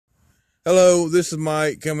Hello, this is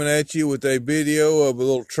Mike coming at you with a video of a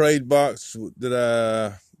little trade box that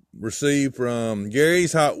I received from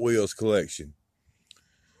Gary's Hot Wheels collection.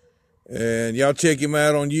 And y'all check him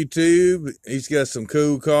out on YouTube. He's got some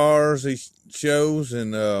cool cars he shows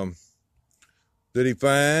and that he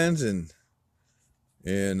finds, and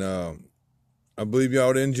I believe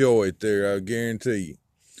y'all enjoy it there, I guarantee you.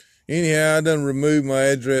 Anyhow, I done removed my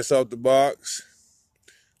address off the box.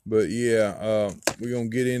 But yeah, we're going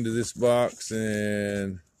to get into this box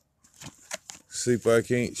and see if I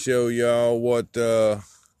can't show y'all what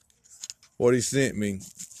he sent me.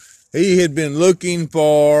 He had been looking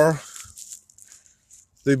for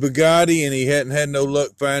the Bugatti, and he hadn't had no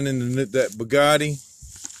luck finding that Bugatti.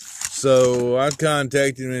 So I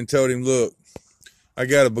contacted him and told him, look, I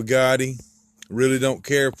got a Bugatti. Really don't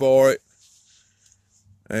care for it.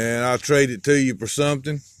 And I'll trade it to you for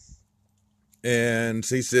something. And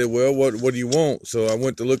he said, well, what do you want? So I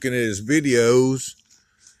went to looking at his videos,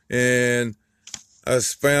 and I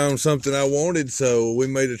found something I wanted, so we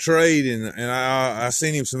made a trade, and I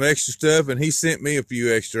sent him some extra stuff, and he sent me a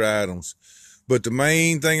few extra items. But the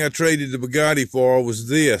main thing I traded the Bugatti for was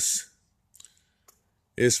this.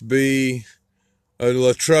 It's a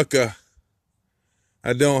La Trucca.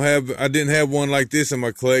 I didn't have one like this in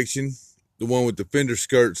my collection, the one with the fender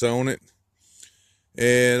skirts on it.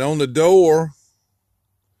 And on the door,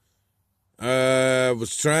 I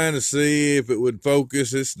was trying to see if it would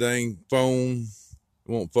focus. This dang phone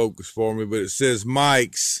won't focus for me, but it says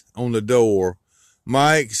Mike's on the door.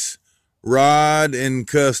 Mike's Rod and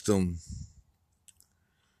Custom.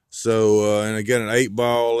 So, and I got an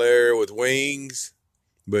 8-ball there with wings.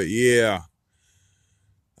 But yeah,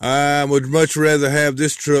 I would much rather have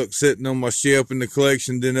this truck sitting on my shelf in the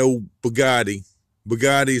collection than old Bugatti.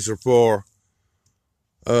 Bugattis are for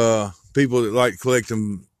people that like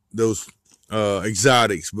collecting those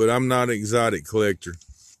exotics, but I'm not an exotic collector.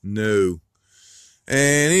 No.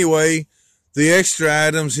 And anyway, the extra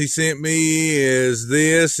items he sent me is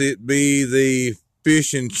this. It be the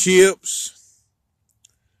fish and chips.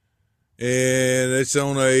 And it's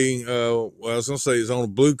on a, well, I was going to say it's on a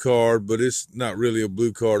blue card, but it's not really a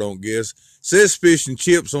blue card, I don't guess. It says fish and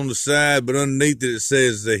chips on the side, but underneath it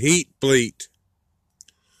says the Heat Fleet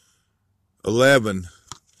 11,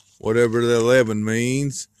 whatever the 11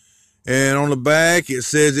 means. And on the back, it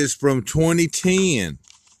says it's from 2010.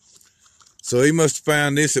 So he must have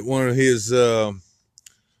found this at one of his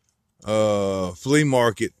flea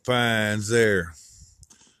market finds there.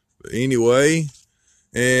 But anyway,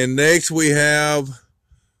 and next we have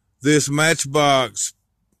this Matchbox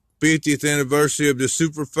 50th anniversary of the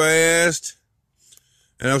Super Fast.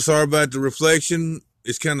 And I'm sorry about the reflection.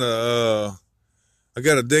 It's kind of, I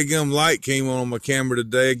got a daggum light came on my camera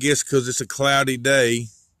today. I guess because it's a cloudy day.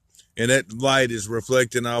 And that light is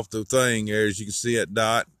reflecting off the thing there, as you can see that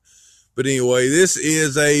dot. But anyway, this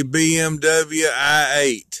is a BMW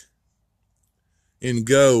i8 in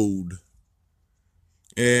gold.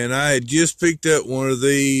 And I had just picked up one of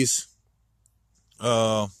these.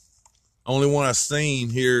 Only one I seen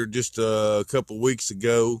here just a couple weeks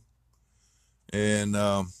ago. And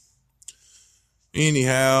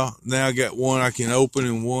anyhow, now I got one I can open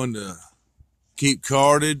and one to keep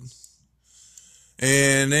carded.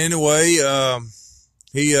 And anyway,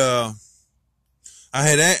 he had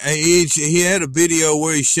a video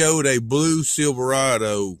where he showed a blue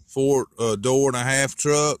Silverado 4-door-and-a-half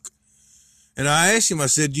truck. And I asked him, I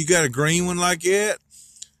said, you got a green one like that?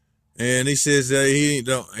 And he says he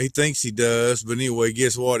thinks he does. But anyway,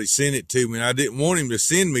 guess what? He sent it to me. And I didn't want him to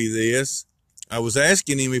send me this. I was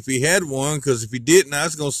asking him if he had one, because if he didn't, I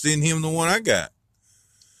was going to send him the one I got.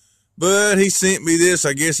 But he sent me this.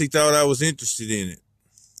 I guess he thought I was interested in it.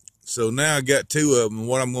 So now I got two of them. And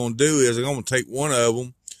what I'm going to do is I'm going to take one of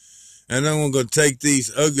them, and I'm going to take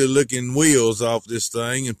these ugly looking wheels off this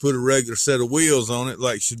thing and put a regular set of wheels on it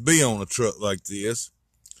like should be on a truck like this,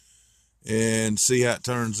 and see how it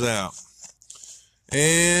turns out.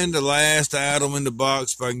 And the last item in the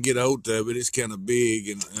box, if I can get a hold of it, it's kind of big,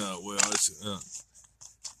 and well,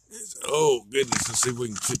 oh goodness, let's see if we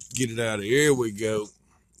can get it out of here. Here we go.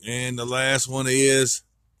 And the last one is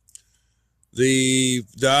the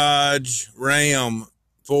Dodge Ram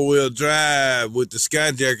 4-wheel drive with the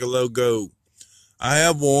Skyjacker logo. I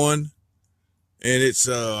have one, and it's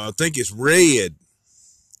I think it's red.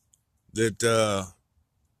 That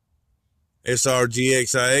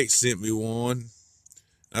SRGXIX sent me one.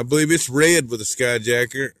 I believe it's red with a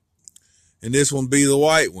Skyjacker, and this one be the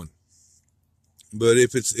white one. But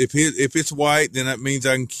if it's white, then that means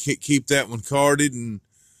I can keep that one carded, and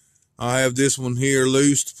I have this one here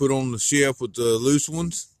loose to put on the shelf with the loose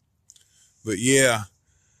ones. But yeah,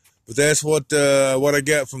 But that's what I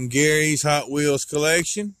got from Gary's Hot Wheels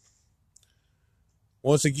collection.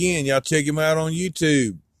 Once again, y'all check him out on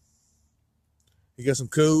YouTube. He got some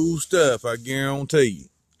cool stuff, I guarantee you.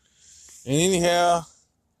 And anyhow,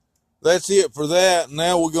 that's it for that.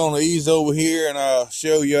 Now we're going to ease over here and I'll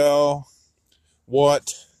show y'all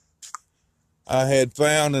what I had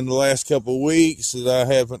found in the last couple of weeks that I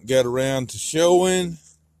haven't got around to showing.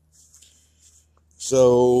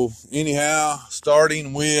 So anyhow,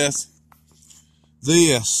 starting with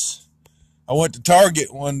this. I went to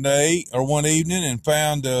Target one evening and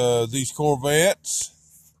found these Corvettes.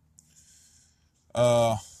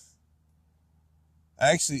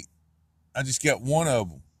 Actually, I just got one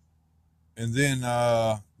of them. And then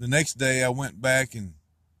the next day I went back and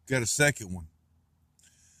got a second one.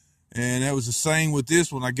 And that was the same with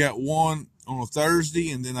this one. I got one on a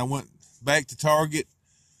Thursday, and then I went back to Target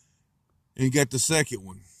and got the second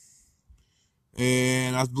one.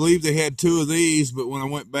 And I believe they had two of these, but when I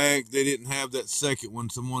went back, they didn't have that second one.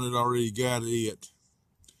 Someone had already got it.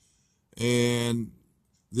 And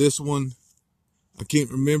this one, I can't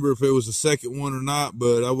remember if it was the second one or not,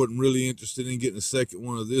 but I wasn't really interested in getting a second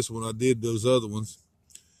one of this one. I did those other ones.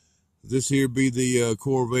 This here be the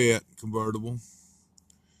Corvette convertible.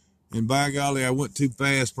 And by golly, I went too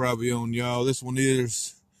fast probably on y'all. This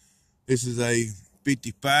is a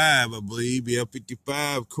 55, I believe. Yeah,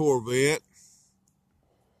 55 Corvette.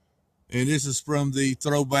 And this is from the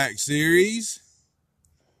Throwback Series.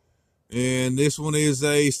 And this one is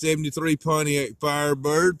a 73 Pontiac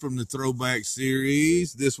Firebird from the Throwback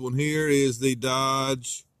Series. This one here is the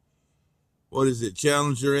Dodge,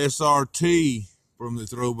 Challenger SRT from the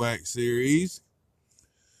Throwback Series.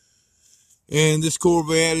 And this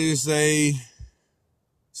Corvette is a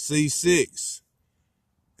C6.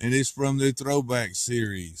 And it's from the Throwback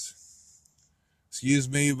Series. Excuse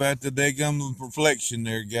me about the daggum reflection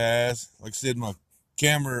there, guys. Like I said, my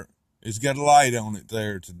camera has got a light on it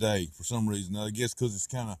there today for some reason. I guess because it's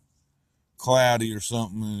kind of cloudy or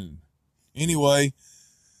something. Anyway,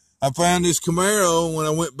 I found this Camaro. When I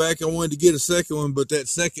went back, I wanted to get a second one, but that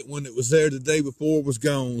second one that was there the day before was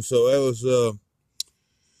gone. So that was,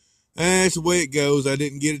 that's the way it goes. I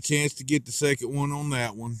didn't get a chance to get the second one on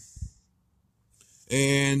that one.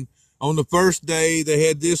 And on the first day, they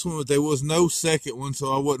had this one, but there was no second one,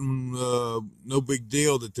 so I wasn't, no big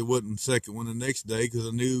deal that there wasn't a second one the next day, because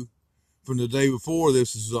I knew from the day before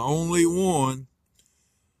this is the only one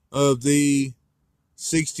of the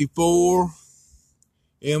 64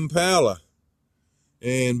 Impala.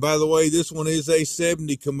 And by the way, this one is a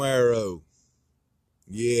 70 Camaro.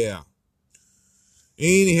 Yeah.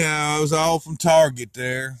 Anyhow, I was all from Target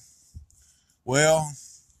there. Well,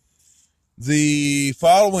 the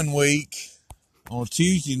following week, on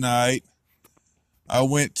Tuesday night, I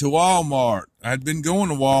went to Walmart. I'd been going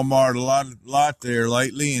to Walmart a lot there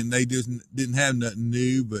lately, and they just didn't have nothing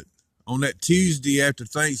new. But on that Tuesday after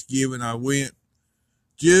Thanksgiving, I went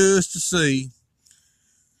just to see,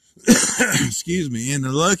 excuse me, and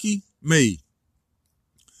the lucky me,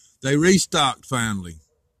 they restocked finally.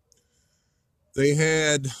 They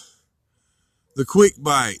had the Quick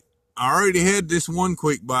Bite. I already had this one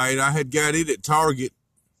Quick Bite. I had got it at Target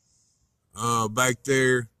back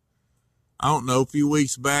there, I don't know, a few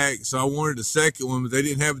weeks back. So I wanted the second one, but they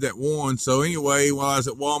didn't have that one. So anyway, while I was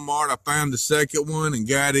at Walmart, I found the second one and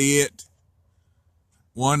got it.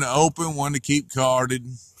 One to open, one to keep carded.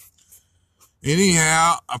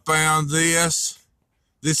 Anyhow, I found this.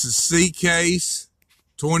 This is C-Case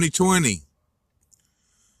 2020.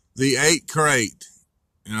 The 8 crate.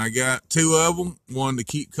 And I got two of them, one to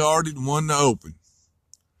keep carded and one to open.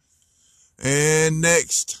 And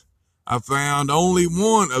next, I found only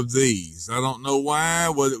one of these. I don't know why,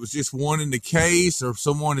 whether it was just one in the case or if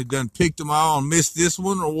someone had done picked them all and missed this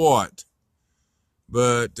one or what.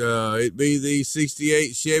 But it'd be the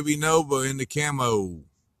 68 Chevy Nova in the camo.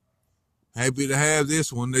 Happy to have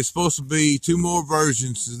this one. There's supposed to be two more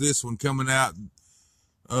versions of this one coming out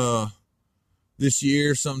this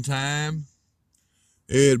year sometime.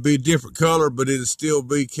 It'd be a different color, but it'd still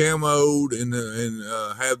be camoed and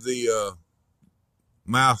have the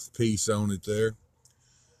mouthpiece on it there.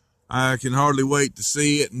 I can hardly wait to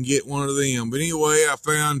see it and get one of them. But anyway, I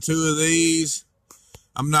found two of these.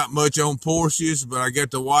 I'm not much on Porsches, but I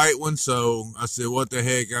got the white one, so I said, what the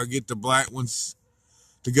heck, I'll get the black ones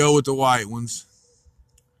to go with the white ones.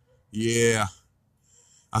 Yeah.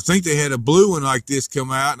 I think they had a blue one like this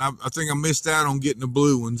come out, and I think I missed out on getting the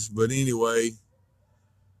blue ones. But anyway,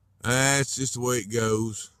 that's just the way it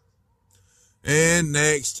goes. And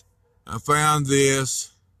next, I found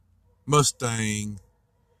this Mustang,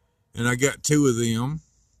 and I got two of them.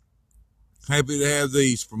 happy to have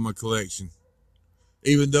these for my collection.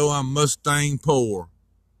 Even though I'm Mustang poor,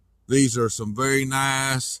 these are some very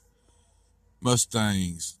nice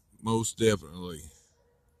Mustangs, most definitely.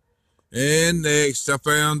 And next, I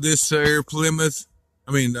found this here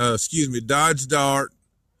Dodge Dart.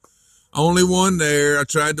 Only one there. I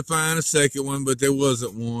tried to find a second one, but there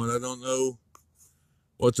wasn't one. I don't know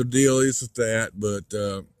what the deal is with that, but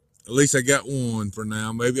at least I got one for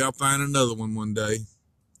now. Maybe I'll find another one day.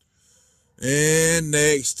 And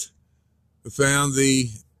next, we found the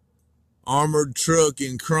armored truck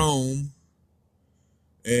in chrome,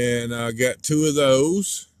 and I got two of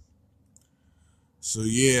those. So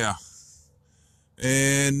yeah.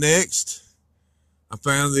 And next, I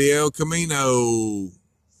found the El Camino.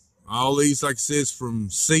 All these, like I said, from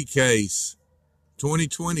C-Case,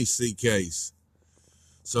 2020 C-Case.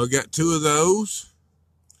 So I got two of those.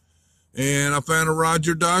 And I found a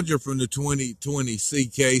Roger Dodger from the 2020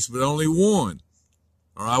 C-Case, but only one.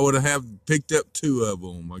 Or I would have picked up two of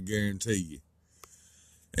them, I guarantee you.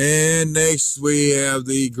 And next we have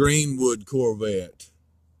the Greenwood Corvette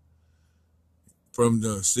from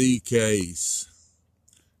the C-Case.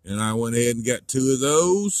 And I went ahead and got two of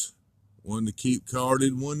those. One to keep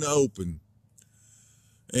carded, one to open.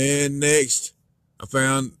 And next, I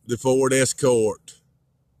found the Ford Escort.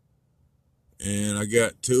 And I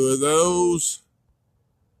got two of those.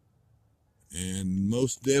 And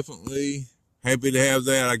most definitely happy to have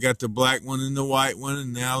that. I got the black one and the white one,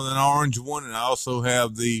 and now an orange one. And I also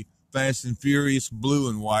have the Fast and Furious blue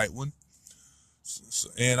and white one.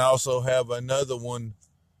 And I also have another one.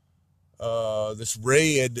 This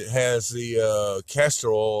red has the castor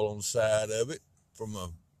oil on the side of it from a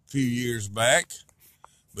few years back.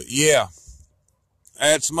 But yeah,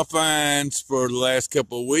 that's my finds for the last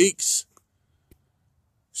couple of weeks.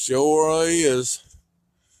 Sure is.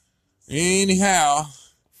 Anyhow,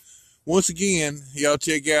 once again, y'all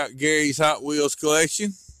check out Gary's Hot Wheels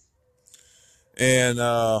collection and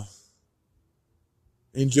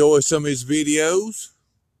enjoy some of his videos.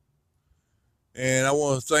 And I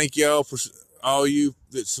want to thank y'all for all you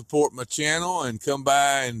that support my channel and come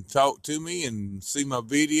by and talk to me and see my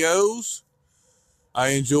videos.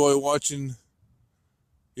 I enjoy watching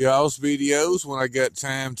y'all's videos when I got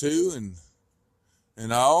time to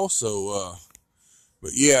and all. So,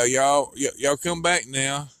 but yeah, y'all come back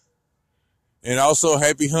now. And also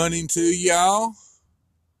happy hunting to y'all.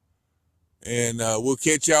 And we'll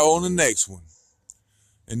catch y'all on the next one.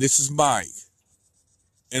 And this is Mike.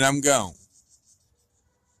 And I'm gone.